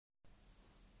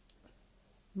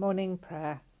Morning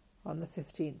Prayer on the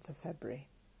 15th of February.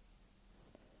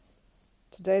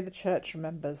 Today the Church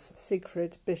remembers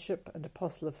Sigfrid, Bishop and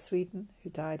Apostle of Sweden, who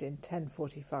died in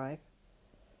 1045,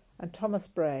 and Thomas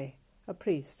Bray, a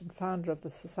priest and founder of the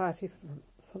Society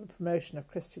for the Promotion of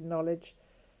Christian Knowledge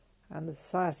and the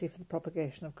Society for the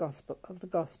Propagation of the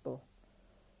Gospel,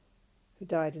 who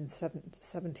died in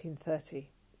 1730.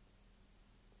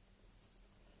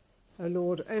 O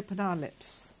Lord, open our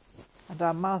lips, and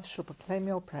our mouth shall proclaim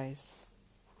your praise.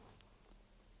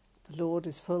 The Lord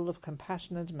is full of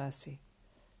compassion and mercy,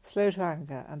 slow to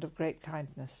anger and of great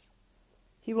kindness.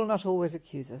 He will not always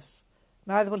accuse us,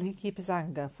 neither will he keep his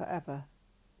anger for ever.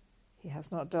 He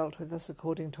has not dealt with us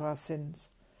according to our sins,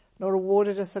 nor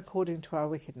rewarded us according to our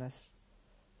wickedness.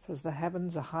 For as the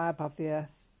heavens are high above the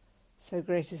earth, so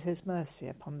great is his mercy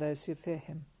upon those who fear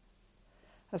him.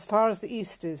 As far as the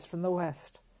east is from the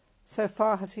west, so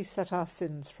far has he set our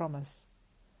sins from us.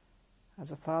 As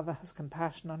a father has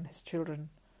compassion on his children,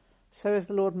 so is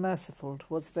the Lord merciful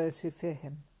towards those who fear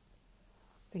him.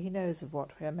 For he knows of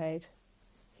what we are made.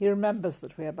 He remembers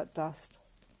that we are but dust.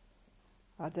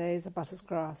 Our days are but as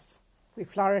grass. We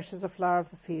flourish as a flower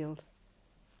of the field.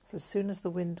 For as soon as the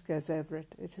wind goes over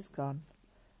it, it is gone,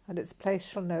 and its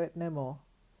place shall know it no more.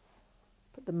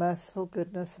 But the merciful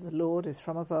goodness of the Lord is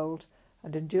from of old,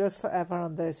 and endures for ever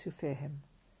on those who fear him,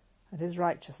 and his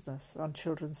righteousness on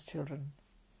children's children,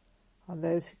 on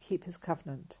those who keep his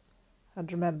covenant, and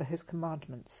remember his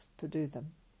commandments to do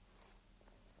them.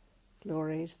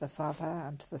 Glory to the Father,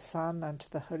 and to the Son, and to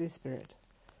the Holy Spirit,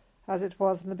 as it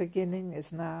was in the beginning,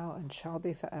 is now, and shall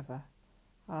be for ever.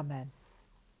 Amen.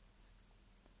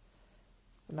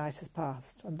 The night has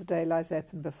passed, and the day lies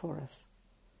open before us.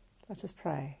 Let us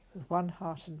pray with one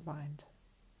heart and mind.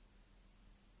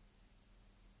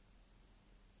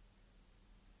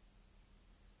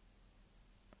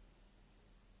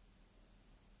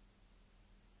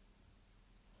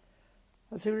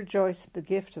 As we rejoice in the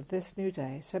gift of this new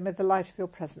day, so may the light of your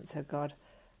presence, O God,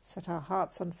 set our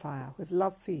hearts on fire with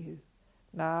love for you,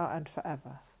 now and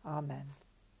forever. Amen.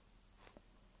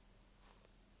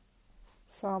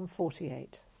 Psalm 44.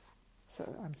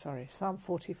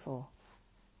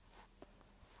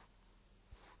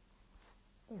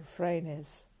 The refrain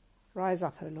is, Rise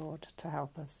up, O Lord, to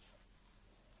help us.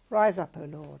 Rise up, O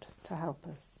Lord, to help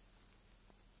us.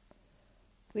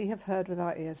 We have heard with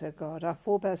our ears, O God, our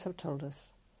forebears have told us,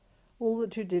 all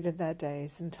that you did in their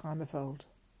days, in time of old,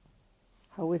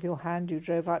 how with your hand you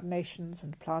drove out nations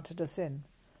and planted us in,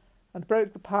 and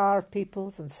broke the power of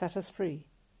peoples and set us free.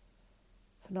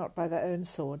 For not by their own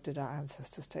sword did our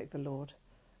ancestors take the Lord,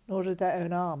 nor did their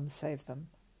own arms save them,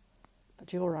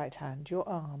 but your right hand, your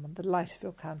arm, and the light of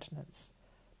your countenance,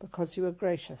 because you were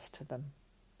gracious to them.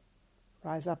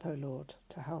 Rise up, O Lord,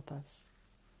 to help us.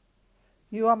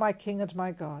 You are my King and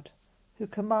my God, who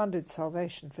commanded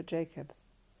salvation for Jacob.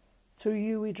 Through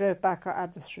you we drove back our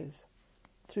adversaries.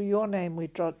 Through your name we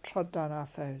trod down our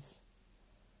foes.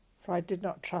 For I did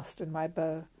not trust in my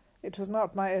bow. It was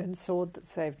not my own sword that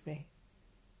saved me.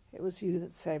 It was you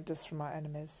that saved us from our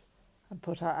enemies and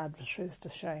put our adversaries to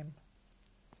shame.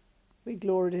 We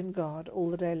gloried in God all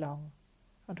the day long,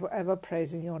 and were ever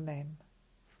praising your name.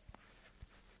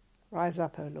 Rise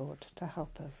up, O Lord, to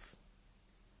help us.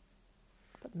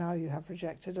 But now you have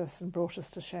rejected us and brought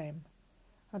us to shame,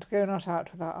 and go not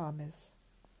out with our armies.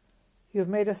 You have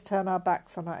made us turn our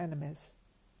backs on our enemies,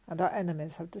 and our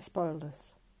enemies have despoiled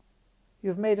us. You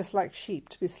have made us like sheep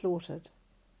to be slaughtered,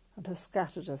 and have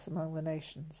scattered us among the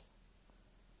nations.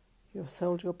 You have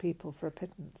sold your people for a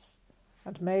pittance,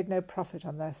 and made no profit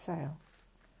on their sale.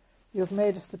 You have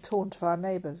made us the taunt of our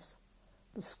neighbours,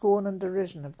 the scorn and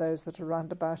derision of those that are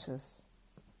round about us.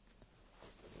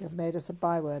 You have made us a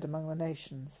byword among the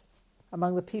nations.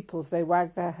 Among the peoples they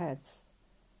wag their heads.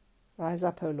 Rise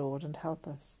up, O Lord, and help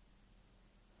us.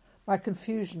 My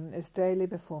confusion is daily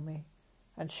before me,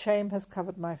 and shame has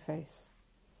covered my face.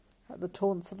 At the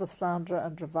taunts of the slanderer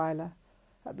and reviler,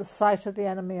 at the sight of the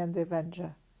enemy and the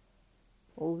avenger,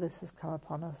 all this has come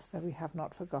upon us, though we have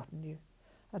not forgotten you,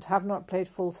 and have not played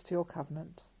false to your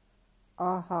covenant.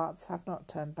 Our hearts have not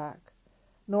turned back,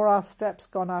 nor our steps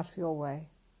gone out of your way.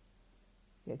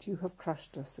 Yet you have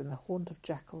crushed us in the haunt of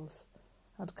jackals,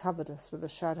 and covered us with the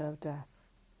shadow of death.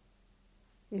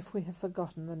 If we have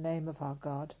forgotten the name of our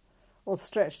God, or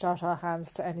stretched out our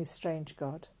hands to any strange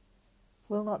god,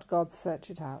 will not God search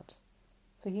it out?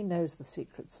 For he knows the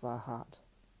secrets of our heart.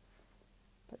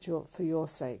 But for your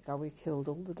sake are we killed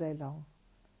all the day long,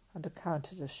 and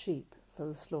accounted as sheep for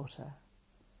the slaughter.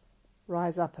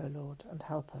 Rise up, O Lord, and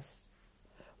help us.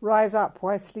 Rise up,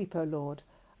 why sleep, O Lord?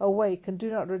 Awake, and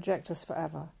do not reject us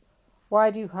forever.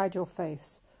 Why do you hide your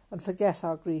face, and forget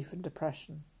our grief and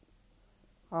depression.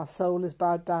 Our soul is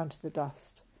bowed down to the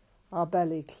dust. Our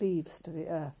belly cleaves to the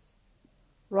earth.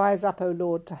 Rise up, O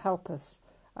Lord, to help us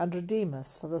and redeem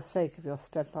us for the sake of your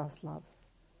steadfast love.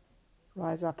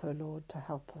 Rise up, O Lord, to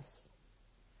help us.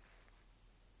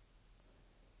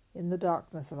 In the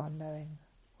darkness of unknowing,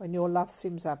 when your love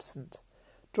seems absent,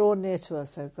 draw near to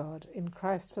us, O God, in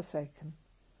Christ forsaken,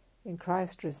 in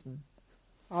Christ risen,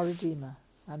 our Redeemer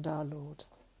and our Lord.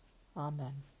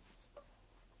 Amen.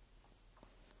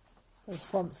 A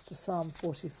response to Psalm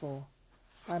 44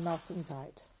 by Malcolm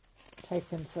Guite,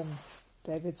 taken from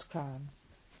David's Crown.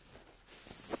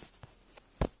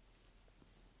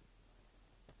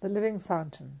 The living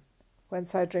fountain,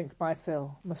 whence I drink my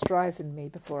fill, must rise in me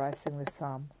before I sing this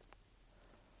psalm.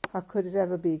 How could it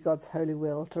ever be God's holy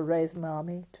will to raise an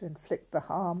army to inflict the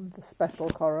harm, the special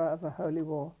horror of a holy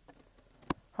war?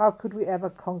 How could we ever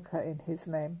conquer in his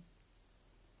name?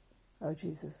 O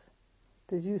Jesus,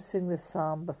 did you sing this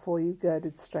psalm before you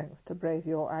girded strength to brave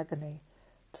your agony,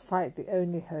 to fight the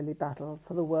only holy battle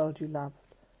for the world you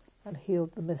loved, and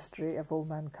healed the mystery of all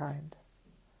mankind?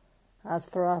 As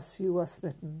for us, you were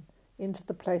smitten into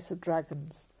the place of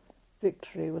dragons.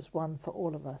 Victory was won for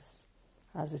all of us,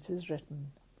 as it is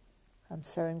written. And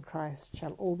so in Christ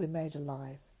shall all be made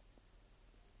alive,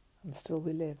 and still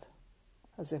we live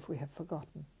as if we have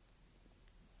forgotten.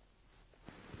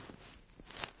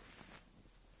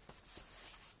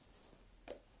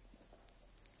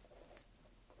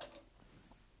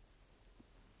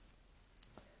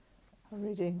 A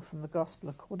reading from the Gospel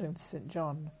according to St.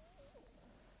 John,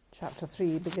 chapter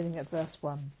 3, beginning at verse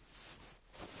 1.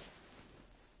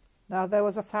 Now there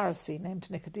was a Pharisee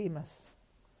named Nicodemus,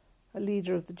 a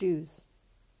leader of the Jews.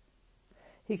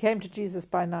 He came to Jesus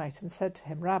by night and said to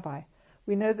him, Rabbi,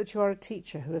 we know that you are a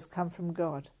teacher who has come from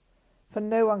God, for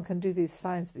no one can do these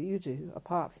signs that you do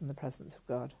apart from the presence of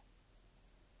God.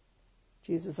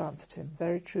 Jesus answered him,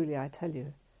 Very truly I tell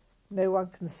you, no one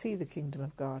can see the kingdom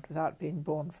of God without being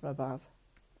born from above.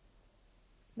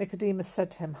 Nicodemus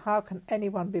said to him, How can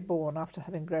anyone be born after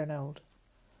having grown old?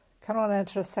 Can one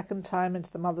enter a second time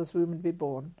into the mother's womb and be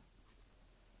born?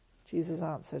 Jesus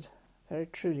answered, Very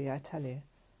truly I tell you,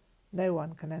 no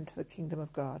one can enter the kingdom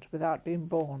of God without being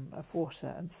born of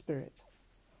water and spirit.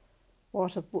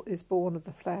 What is born of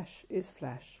the flesh is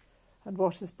flesh, and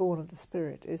what is born of the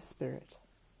spirit is spirit.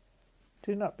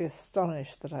 Do not be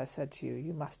astonished that I said to you,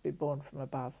 you must be born from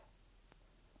above.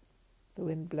 The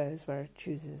wind blows where it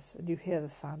chooses, and you hear the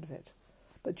sound of it,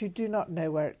 but you do not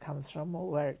know where it comes from or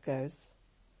where it goes.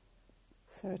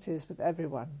 So it is with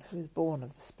everyone who is born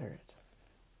of the Spirit.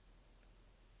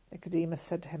 Nicodemus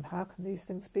said to him, How can these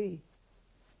things be?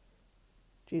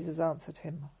 Jesus answered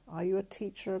him, Are you a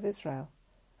teacher of Israel,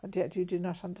 and yet you do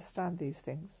not understand these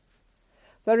things?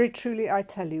 Very truly I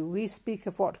tell you, we speak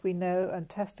of what we know and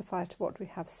testify to what we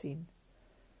have seen,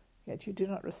 yet you do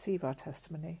not receive our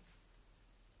testimony.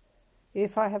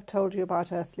 If I have told you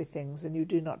about earthly things and you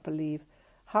do not believe,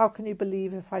 how can you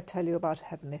believe if I tell you about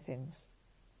heavenly things?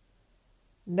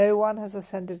 No one has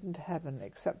ascended into heaven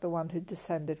except the one who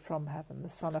descended from heaven, the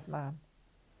Son of Man.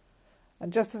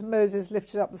 And just as Moses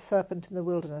lifted up the serpent in the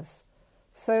wilderness,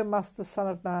 so must the Son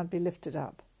of Man be lifted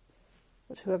up,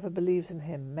 that whoever believes in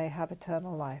him may have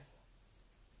eternal life.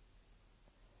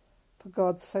 For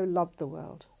God so loved the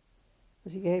world,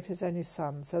 that he gave his only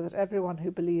Son, so that everyone who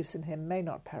believes in him may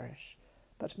not perish,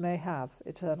 but may have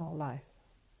eternal life.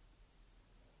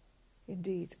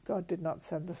 Indeed, God did not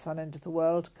send the Son into the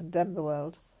world to condemn the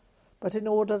world, but in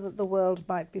order that the world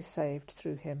might be saved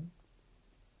through him.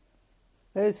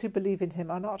 Those who believe in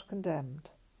him are not condemned,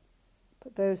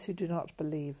 but those who do not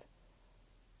believe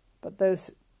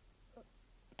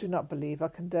are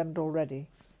condemned already,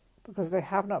 because they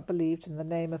have not believed in the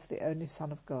name of the only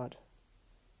Son of God.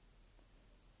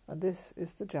 And this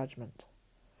is the judgment,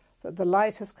 that the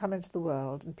light has come into the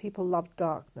world, and people love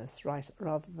darkness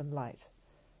rather than light,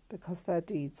 because their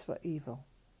deeds were evil.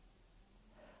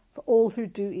 For all who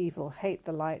do evil hate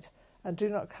the light and do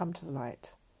not come to the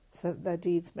light, so that their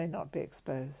deeds may not be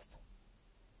exposed.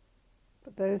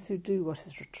 But those who do what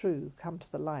is true come to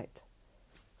the light,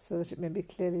 so that it may be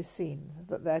clearly seen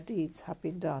that their deeds have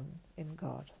been done in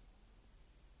God.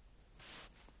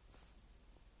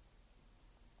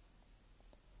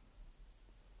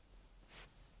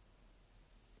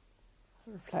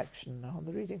 A reflection on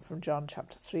the reading from John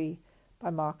chapter 3 by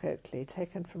Mark Oakley,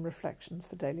 taken from Reflections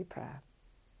for Daily Prayer.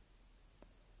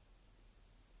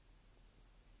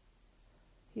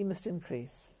 He must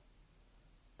increase,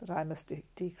 but I must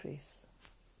decrease.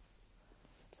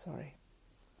 Sorry,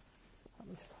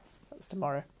 that's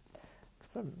tomorrow.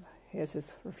 From here's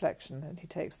his reflection, and he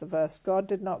takes the verse, God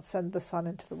did not send the Son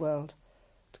into the world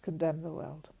to condemn the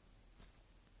world.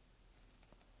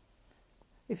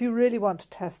 If you really want to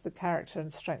test the character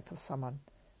and strength of someone,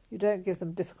 you don't give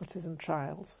them difficulties and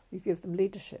trials, you give them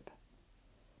leadership.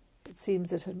 It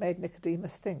seems it had made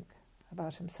Nicodemus think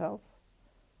about himself,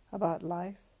 about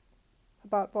life,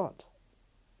 about what?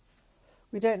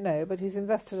 We don't know, but he's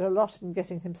invested a lot in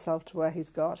getting himself to where he's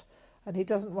got, and he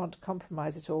doesn't want to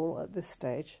compromise it all at this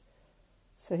stage,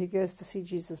 so he goes to see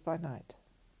Jesus by night.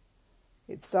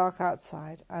 It's dark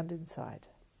outside and inside.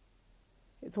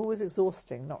 It's always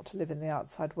exhausting not to live in the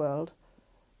outside world,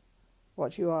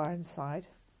 what you are inside.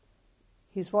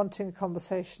 He's wanting a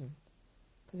conversation,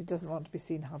 but he doesn't want to be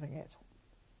seen having it.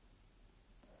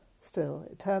 Still,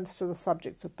 it turns to the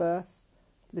subject of birth,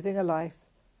 living a life,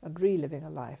 and reliving a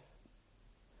life.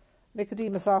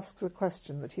 Nicodemus asks a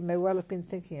question that he may well have been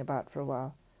thinking about for a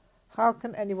while. How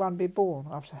can anyone be born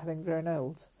after having grown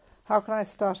old? How can I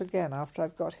start again after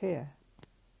I've got here?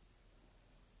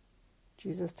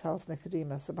 Jesus tells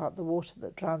Nicodemus about the water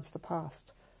that drowns the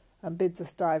past and bids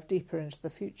us dive deeper into the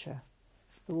future,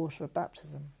 the water of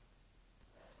baptism.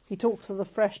 He talks of the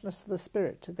freshness of the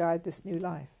Spirit to guide this new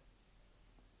life.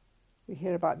 We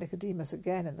hear about Nicodemus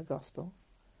again in the Gospel.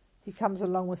 He comes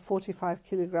along with 45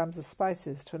 kilograms of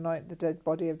spices to anoint the dead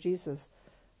body of Jesus,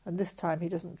 and this time he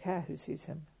doesn't care who sees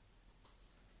him.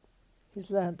 He's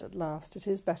learnt at last it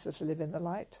is better to live in the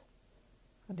light,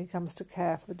 and he comes to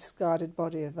care for the discarded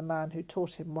body of the man who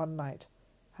taught him one night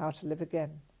how to live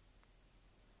again.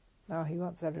 Now he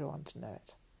wants everyone to know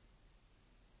it.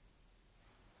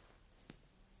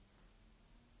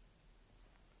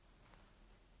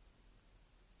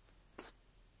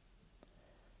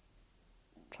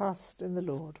 Trust in the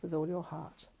Lord with all your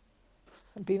heart,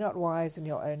 and be not wise in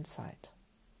your own sight.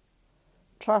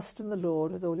 Trust in the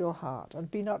Lord with all your heart, and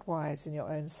be not wise in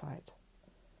your own sight.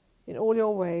 In all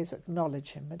your ways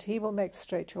acknowledge him, and he will make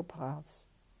straight your paths.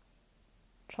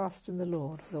 Trust in the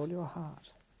Lord with all your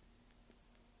heart.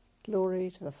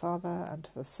 Glory to the Father, and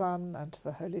to the Son, and to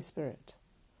the Holy Spirit.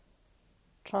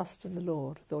 Trust in the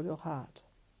Lord with all your heart,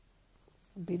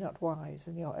 and be not wise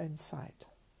in your own sight.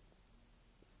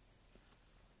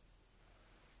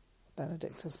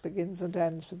 Benedictus begins and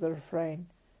ends with the refrain,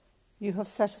 You have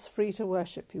set us free to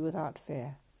worship you without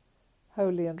fear,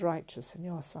 holy and righteous in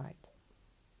your sight.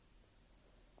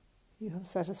 You have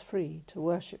set us free to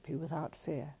worship you without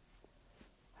fear,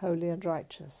 holy and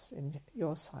righteous in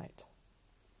your sight.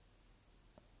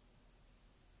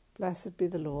 Blessed be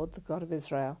the Lord, the God of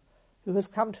Israel, who has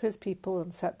come to his people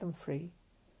and set them free.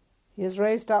 He has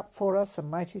raised up for us a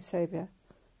mighty Saviour,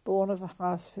 born of the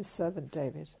house of his servant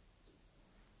David.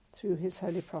 Through his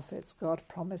holy prophets, God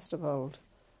promised of old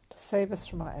to save us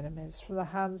from our enemies, from the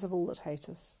hands of all that hate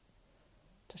us,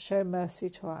 to show mercy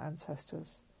to our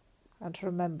ancestors, and to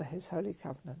remember his holy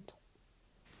covenant.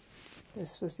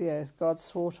 This was the oath God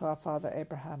swore to our father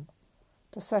Abraham,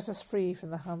 to set us free from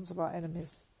the hands of our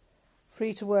enemies,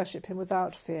 free to worship him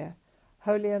without fear,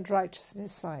 holy and righteous in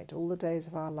his sight all the days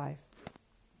of our life.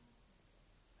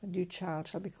 And you, child,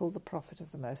 shall be called the prophet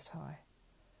of the Most High.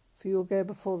 For you will go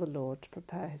before the Lord to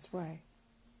prepare his way,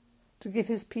 to give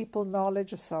his people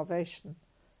knowledge of salvation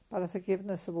by the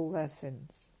forgiveness of all their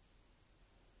sins.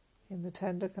 In the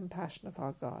tender compassion of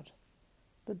our God,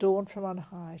 the dawn from on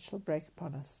high shall break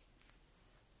upon us,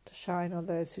 to shine on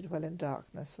those who dwell in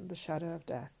darkness and the shadow of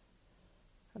death,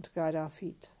 and to guide our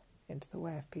feet into the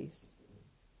way of peace.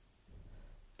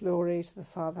 Glory to the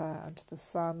Father, and to the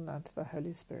Son, and to the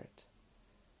Holy Spirit,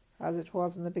 as it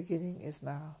was in the beginning, is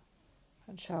now,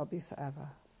 and shall be forever.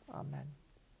 Amen.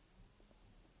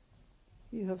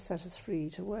 You have set us free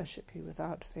to worship you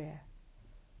without fear,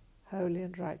 holy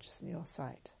and righteous in your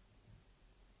sight.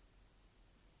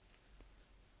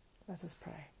 Let us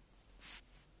pray.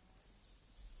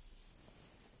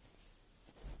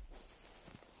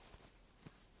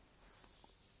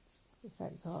 We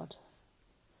thank God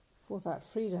for that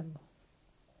freedom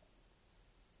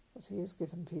that he has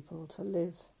given people to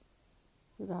live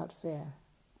without fear,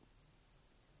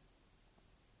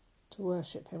 to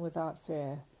worship him without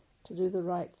fear, to do the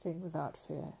right thing without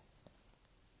fear,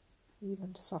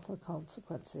 even to suffer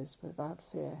consequences without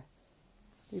fear.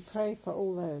 We pray for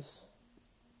all those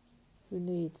who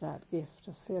need that gift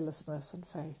of fearlessness and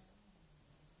faith,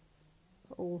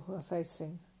 for all who are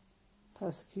facing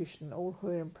persecution, all who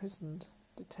are imprisoned,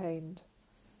 detained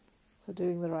for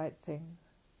doing the right thing,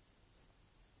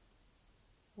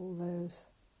 all those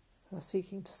who are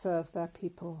seeking to serve their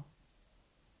people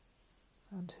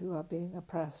and who are being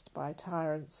oppressed by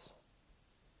tyrants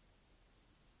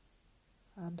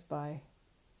and by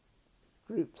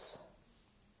groups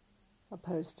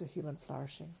opposed to human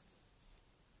flourishing.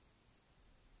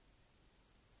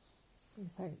 We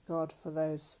thank God for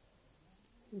those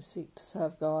who seek to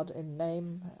serve God in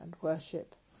name and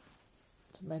worship,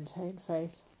 to maintain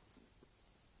faith.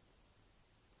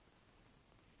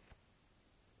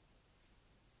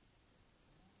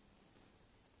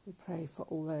 We pray for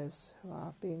all those who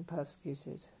are being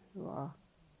persecuted, who are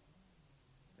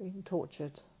being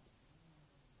tortured.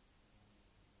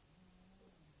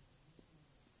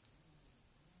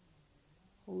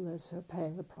 All those who are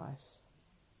paying the price.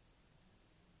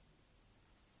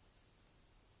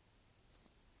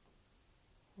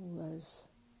 All those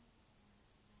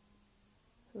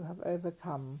who have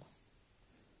overcome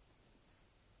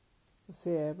the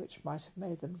fear which might have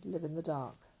made them live in the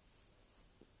dark.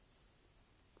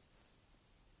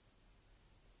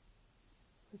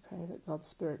 We pray that God's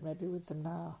Spirit may be with them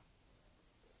now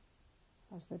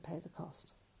as they pay the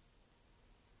cost.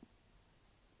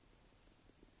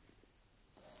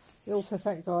 We also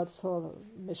thank God for the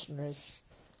missionaries,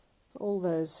 for all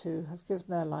those who have given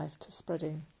their life to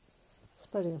spreading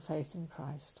faith in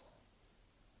Christ,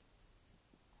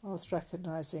 whilst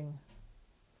recognising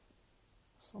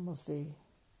some of the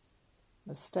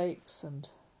mistakes and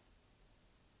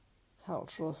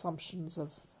cultural assumptions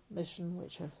of mission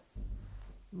which have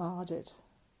marred it.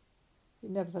 We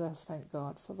nevertheless thank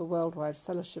God for the worldwide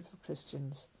fellowship of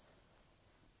Christians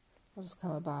that has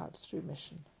come about through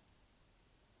mission.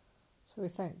 So we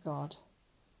thank God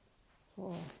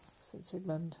for St.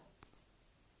 Sigmund.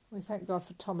 We thank God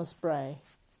for Thomas Bray,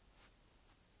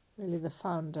 really the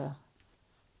founder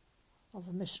of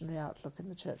a missionary outlook in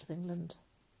the Church of England,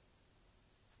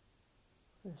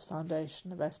 this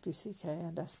foundation of SPCK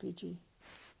and SPG.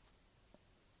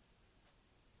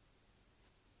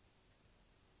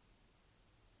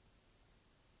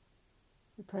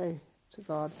 We pray to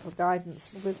God for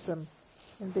guidance and wisdom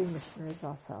in being missionaries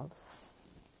ourselves,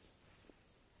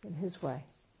 in His way.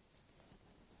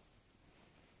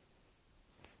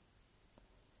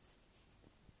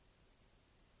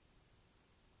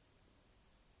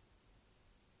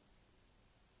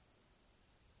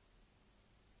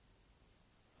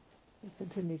 We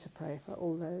continue to pray for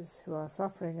all those who are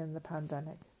suffering in the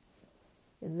pandemic,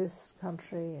 in this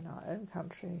country, in our own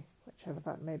country, whichever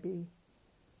that may be,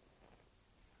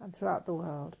 and throughout the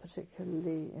world,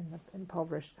 particularly in the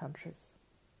impoverished countries.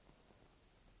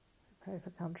 We pray for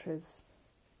countries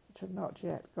which have not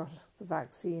yet got the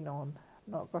vaccine on,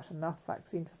 not got enough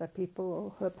vaccine for their people,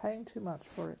 or who are paying too much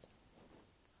for it.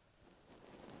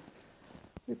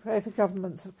 We pray for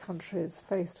governments of countries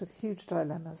faced with huge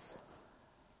dilemmas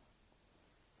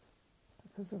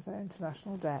because of their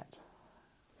international debt,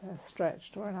 their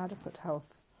stretched or inadequate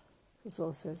health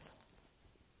resources.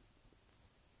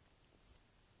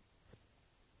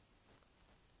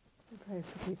 We pray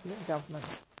for people in government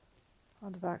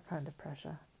under that kind of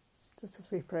pressure, just as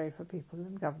we pray for people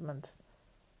in government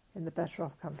in the better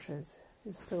off countries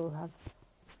who still have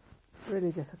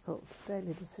really difficult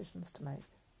daily decisions to make.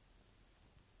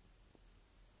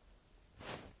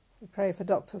 We pray for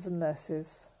doctors and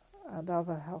nurses and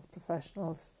other health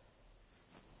professionals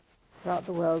throughout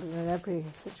the world and in every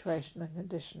situation and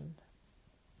condition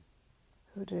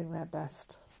who are doing their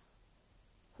best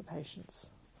for patients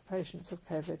of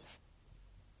COVID,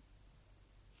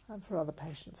 and for other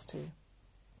patients too.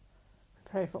 We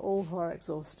pray for all who are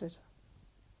exhausted.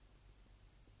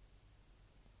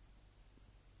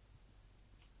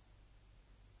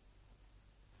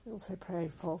 We also pray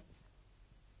for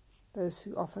those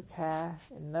who offer care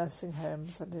in nursing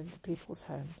homes and in people's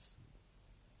homes.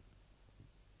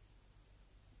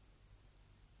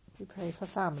 We pray for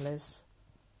families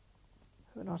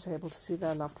who are not able to see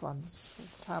their loved ones, for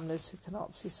families who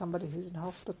cannot see somebody who's in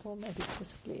hospital, maybe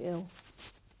critically ill,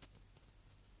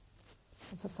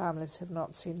 and for families who have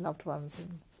not seen loved ones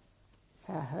in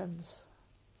care homes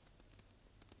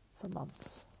for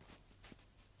months.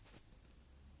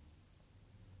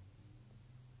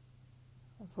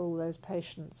 And for all those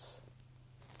patients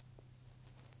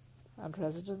and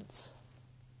residents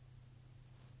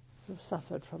who have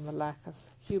suffered from the lack of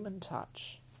human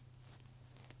touch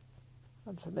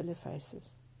and familiar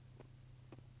faces.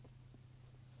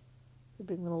 We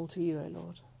bring them all to you, O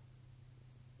Lord.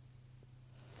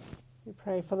 We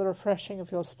pray for the refreshing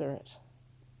of your Spirit.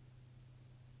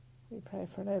 We pray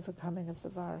for an overcoming of the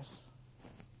virus,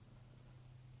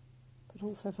 but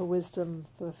also for wisdom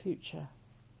for the future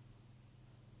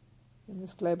in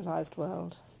this globalized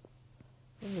world,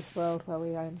 in this world where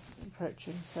we are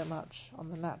encroaching so much on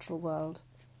the natural world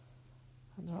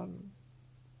and on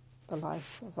the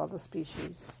life of other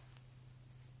species,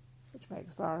 which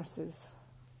makes viruses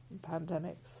and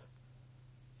pandemics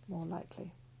more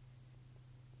likely.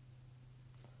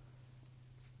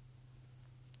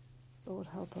 Lord,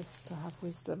 help us to have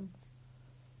wisdom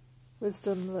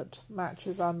that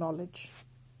matches our knowledge.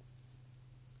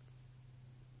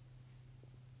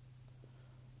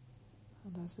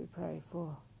 And as we pray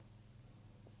for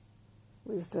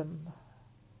wisdom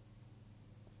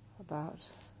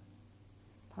about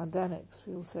pandemics,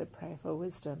 we also pray for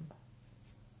wisdom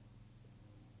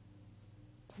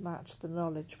to match the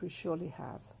knowledge we surely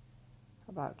have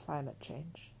about climate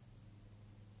change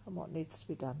and what needs to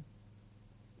be done.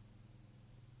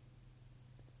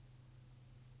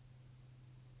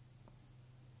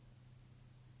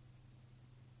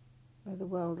 May the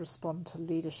world respond to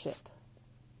leadership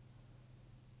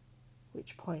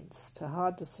which points to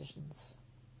hard decisions,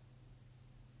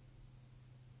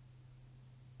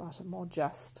 but a more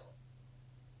just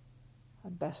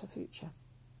and better future.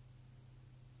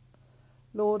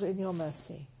 Lord, in your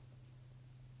mercy,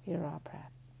 hear our prayer.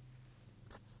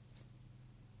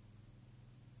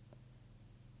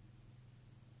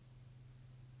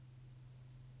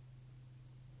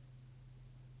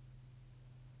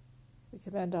 We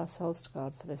commend ourselves to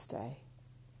God for this day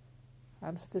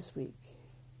and for this week,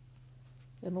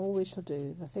 in all we shall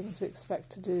do, the things we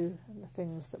expect to do and the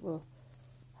things that will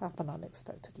happen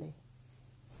unexpectedly.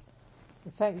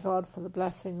 We thank God for the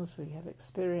blessings we have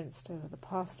experienced over the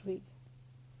past week.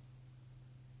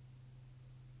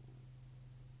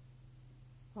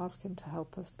 Ask him to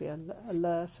help us be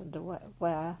alert and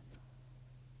aware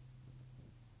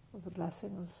of the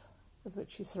blessings with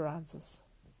which he surrounds us.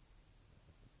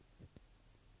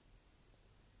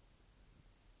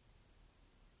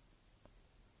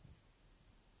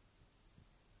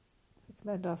 We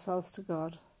commend ourselves to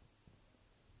God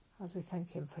as we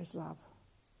thank him for his love.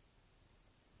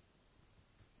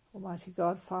 Almighty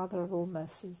God, Father of all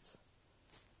mercies,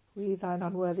 we, thine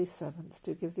unworthy servants,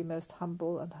 do give thee most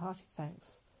humble and hearty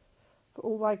thanks for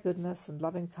all thy goodness and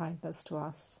loving kindness to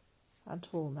us and to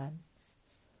all men.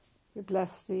 We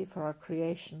bless thee for our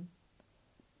creation,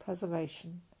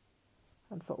 preservation,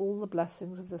 and for all the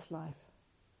blessings of this life,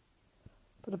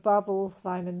 but above all for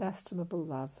thine inestimable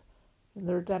love in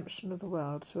the redemption of the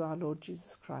world through our Lord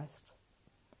Jesus Christ,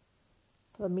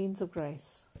 for the means of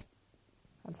grace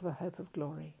and for the hope of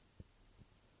glory.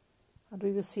 And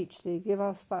we beseech thee, give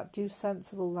us that due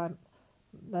sense of all thy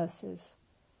mercies,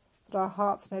 that our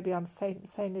hearts may be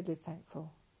unfeignedly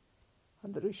thankful,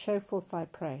 and that we show forth thy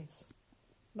praise,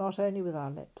 not only with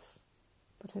our lips,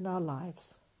 but in our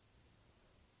lives,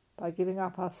 by giving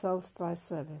up ourselves to thy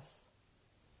service,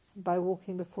 and by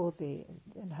walking before thee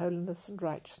in holiness and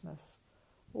righteousness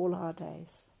all our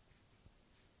days.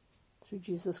 Through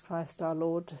Jesus Christ our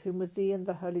Lord, to whom with thee and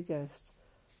the Holy Ghost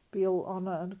be all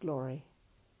honour and glory,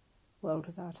 world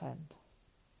without end.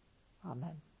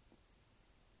 Amen.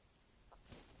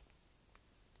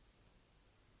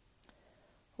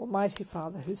 Almighty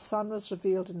Father, whose Son was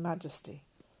revealed in majesty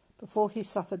before he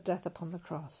suffered death upon the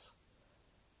cross,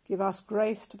 give us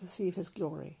grace to perceive his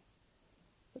glory,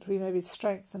 that we may be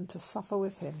strengthened to suffer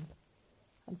with him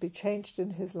and be changed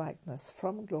in his likeness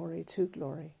from glory to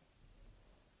glory,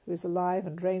 who is alive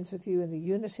and reigns with you in the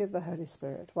unity of the Holy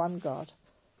Spirit, one God,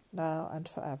 now and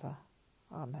forever.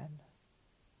 Amen.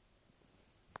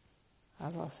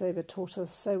 As our Saviour taught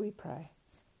us, so we pray.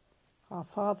 Our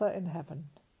Father in heaven,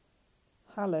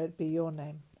 hallowed be your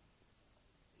name.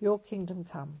 Your kingdom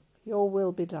come, your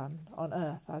will be done, on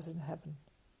earth as in heaven.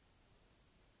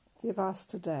 Give us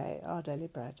today our daily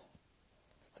bread.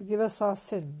 Forgive us our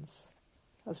sins,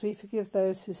 as we forgive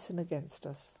those who sin against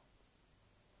us.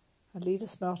 And lead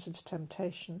us not into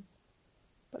temptation,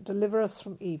 but deliver us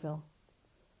from evil.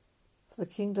 For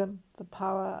the kingdom, the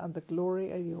power, and the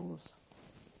glory are yours,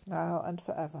 now and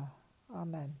forever.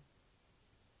 Amen.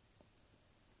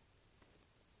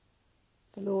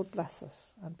 The Lord bless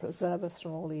us and preserve us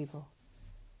from all evil,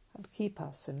 and keep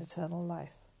us in eternal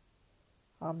life.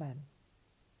 Amen.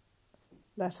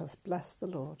 Let us bless the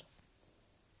Lord.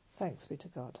 Thanks be to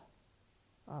God.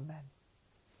 Amen.